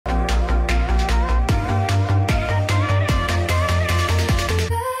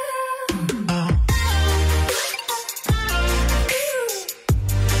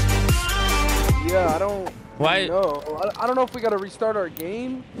Why? No, I don't know if we gotta restart our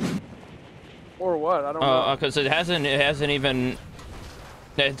game or what. I don't know. Because it hasn't even.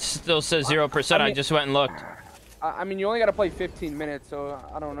 It still says 0%. I just went and looked. I mean, you only gotta play 15 minutes, so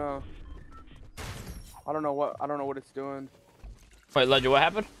I don't know. I don't know what it's doing. Wait, Ledger, what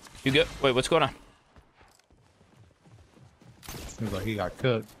happened? You good? Wait, what's going on? Seems like he got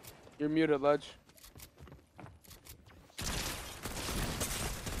cooked. You're muted, Ledge.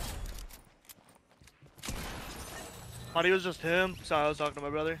 Thought he was just him. Sorry, I was talking to my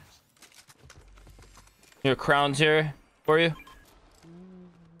brother. Your crown's here for you.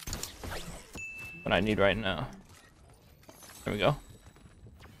 What I need right now. There we go.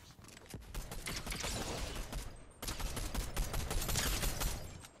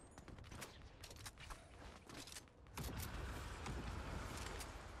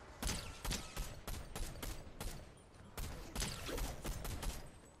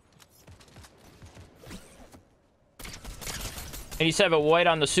 And you said a white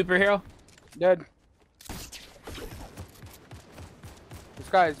on the superhero? Dead. This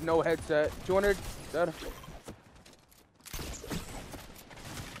guy has no headset. 200. Dead.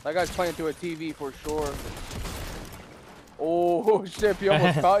 That guy's playing through a TV for sure. Oh shit! He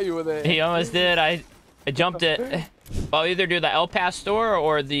almost caught you with it. He almost did. I jumped it. I'll either do the El Pastor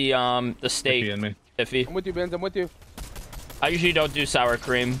or the steak. Iffy. I'm with you, Benz. I'm with you. I usually don't do sour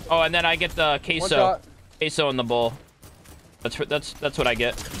cream. Oh, and then I get the queso. Queso in the bowl. That's what I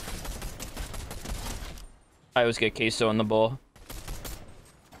get. I always get queso in the bowl.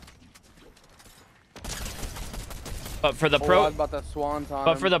 But for the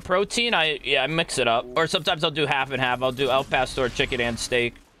but for the protein, I mix it up. Or sometimes I'll do half and half. I'll do El Pastor chicken and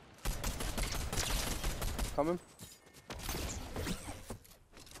steak. Coming.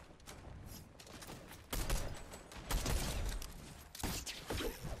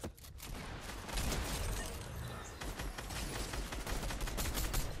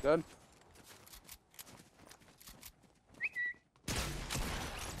 Good.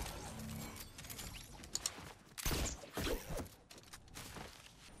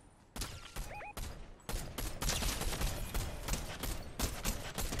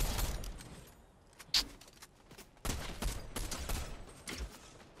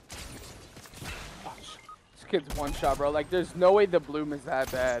 This kid's one shot, bro. Like, there's no way the bloom is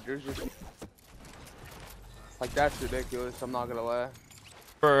that bad. There's just like, that's ridiculous. I'm not gonna lie.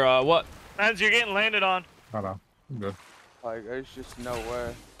 For what? Mans, you're getting landed on. I know. I'm good. Like, there's just no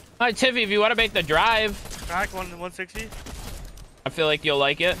way. All right, Tiffy, if you want to make the drive. Crack 160. I feel like you'll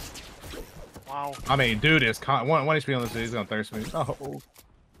like it. Wow. I mean, dude is one HP on this. He's gonna thirst me. Oh.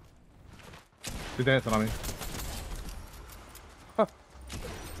 He's dancing on me. Huh.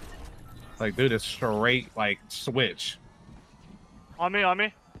 Like, dude is straight like switch. On me, on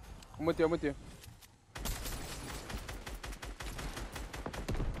me. I'm with you. I'm with you.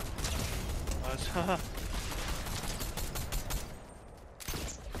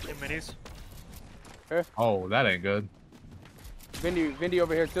 Get minis. Here. Oh, that ain't good. Vindy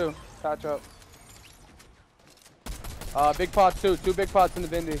over here too. Catch up. Big pots too. 2 big pots in the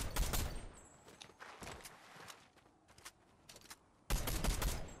Vindy.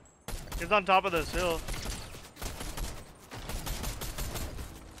 He's on top of this hill.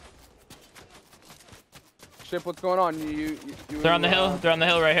 Ship, what's going on? They're on the hill. They're on the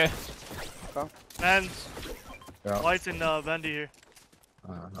hill right here. Okay. Mans. Yeah. Lights in Vendy here.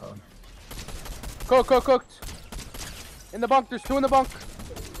 Cooked. In the bunk. There's 2 in the bunk.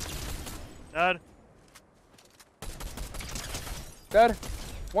 Dead.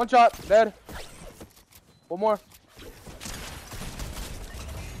 1 shot. Dead. 1 more.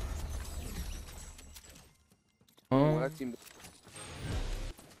 Oh, that seemed.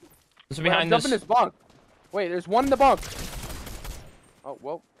 This is behind jump in this bunk. Wait, there's 1 in the bunk. Oh,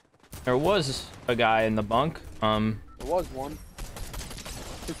 well. There was a guy in the bunk. There was 1.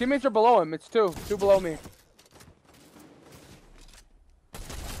 His teammates are below him. It's 2. 2 below me.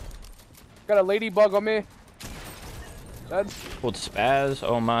 Got a ladybug on me. Dead. Pulled spaz.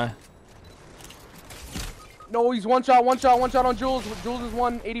 Oh my. No, he's 1 shot on Jules. Jules is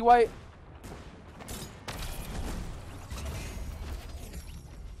 180 white.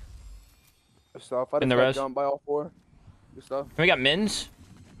 Good stuff. I In the just rest. got jumped by all 4. Good stuff. We got mins.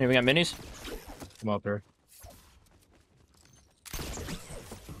 Yeah, we got minis. Come up here.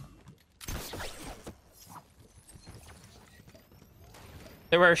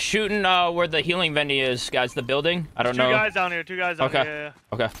 They were shooting where the healing venue is, guys. The building. I don't know. 2 guys down here. 2 guys down Okay. here.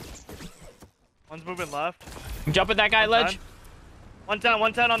 Okay. One's moving left. I'm jumping that guy, Ledge.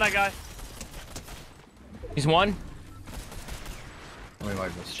 110 on that guy. He's 1. I mean,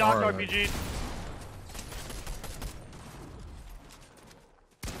 like the Shock star. RPG.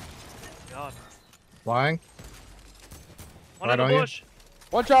 God. Flying. One Right in on the you. bush.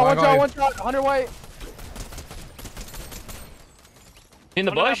 One shot, Flag one on shot, you. one shot. 100 white. In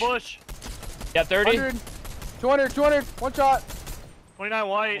the One in bush? that bush. Yeah, 30. 100. 200, 200. One shot. 29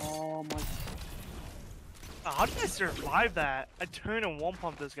 white. Oh my. How did I survive that? I turned and one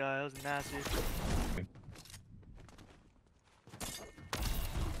pump this guy. That was nasty.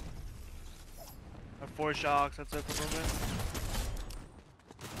 I have 4 shocks. That's it for movement.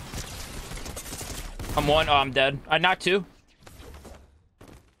 I'm one. Oh, I'm dead. I knocked 2.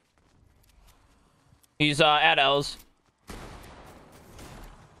 He's at L's.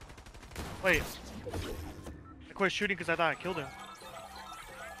 Wait. I quit shooting because I thought I killed him.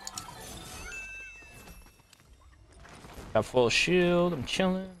 Got full shield. I'm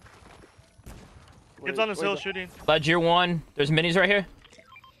chilling. Kids on this hill shooting. Ledger 1. There's minis right here.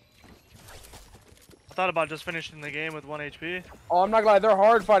 I thought about just finishing the game with 1 HP. Oh, I'm not gonna lie. They're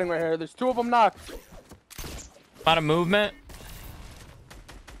hard fighting right here. There's 2 of them knocked. A lot of movement.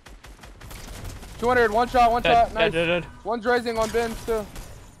 200. One shot, one shot. Nice. Dead. One's raising on bins too.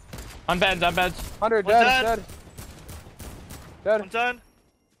 On beds, on beds. 100. One Dead. dead. Dead. Dead. I'm done.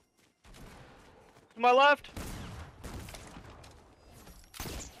 To my left.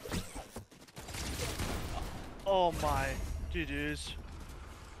 Oh my. GG's.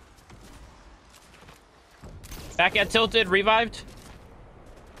 Back at tilted, revived.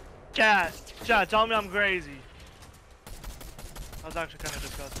 Chat, tell me I'm crazy. That was actually kind of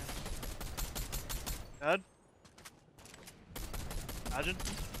disgusting. Dead? Imagine.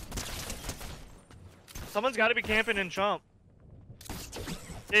 Someone's got to be camping in Trump.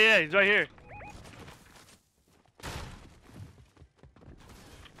 Yeah, he's right here.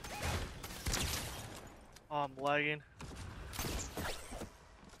 Oh, I'm lagging.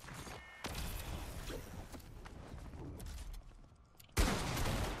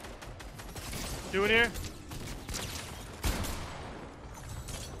 Two in here.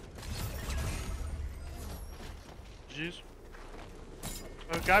 Jeez.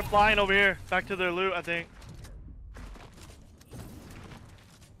 A guy flying over here. Back to their loot, I think.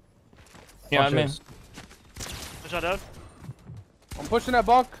 Yeah, I'm in. One shot dead. I'm pushing that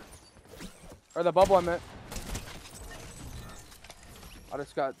bunk. Or the bubble I meant. I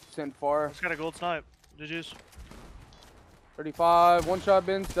just got sent far. Just got a gold snipe. GG's. 35. One shot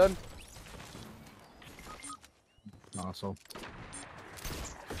bins. Dead. Awesome.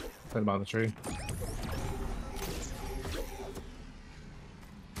 Think about the tree.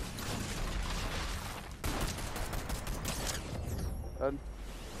 Dead.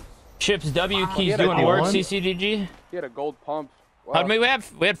 Chips W Wow, keys he had a doing gold work. one. CCGG. He had a gold pump. Wow. How many we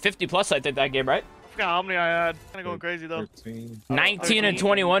had 50 plus I think that game, right? I forgot how many I had. Kind of going crazy though. 13. 19 and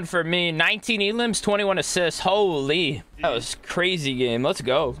 21 for me. 19 elims, 21 assists. Holy, that was crazy game. Let's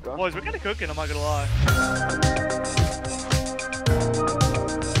go. Boys, we're kind of cooking. I'm not gonna lie.